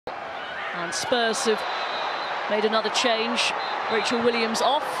And Spurs have made another change. Rachel Williams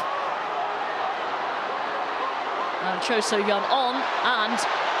off. And Cho So-yeon on, and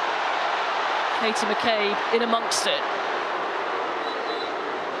Katie McCabe in amongst it.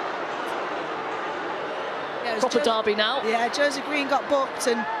 Yeah, proper derby now. Yeah, Josie Green got booked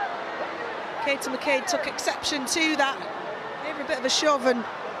and Katie McCabe took exception to that. Gave her a bit of a shove, and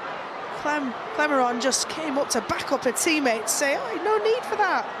Clemeron just came up to back up her teammates, say, oh, no need for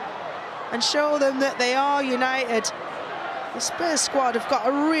that, and show them that they are united. The Spurs squad have got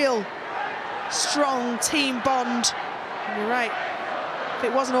a real strong team bond. And you're right, if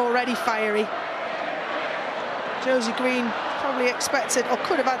it wasn't already fiery, Josie Green probably expected or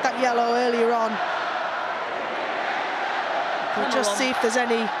could have had that yellow earlier on. We'll just see if there's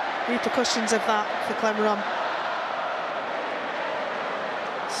any repercussions of that for Clemeron.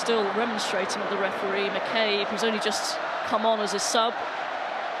 Still remonstrating with the referee. McCabe, who's only just come on as a sub,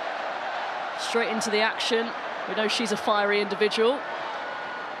 straight into the action. We know she's a fiery individual.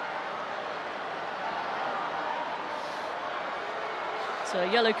 So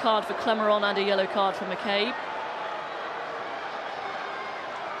a yellow card for Clemeron and a yellow card for McCabe.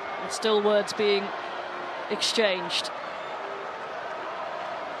 And still words being exchanged.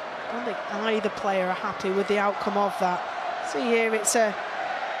 I don't think either player are happy with the outcome of that. See here, it's a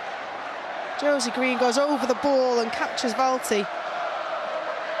Josie Green goes over the ball and catches Valti.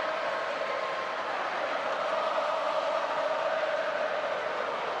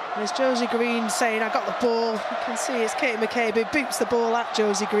 There's Josie Green saying, I got the ball. You can see it's Katie McCabe who boots the ball at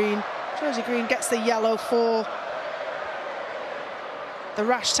Josie Green. Josie Green gets the yellow for the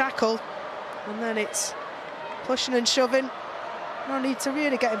rash tackle. And then it's pushing and shoving. No need to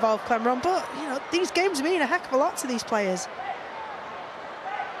really get involved, Clemeron, but you know, these games mean a heck of a lot to these players.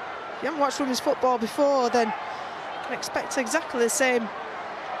 If you haven't watched women's football before, then you can expect exactly the same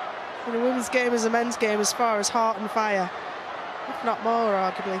in a women's game as a men's game as far as heart and fire, if not more,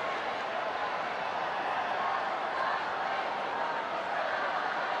 arguably.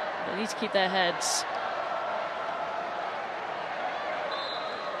 They need to keep their heads.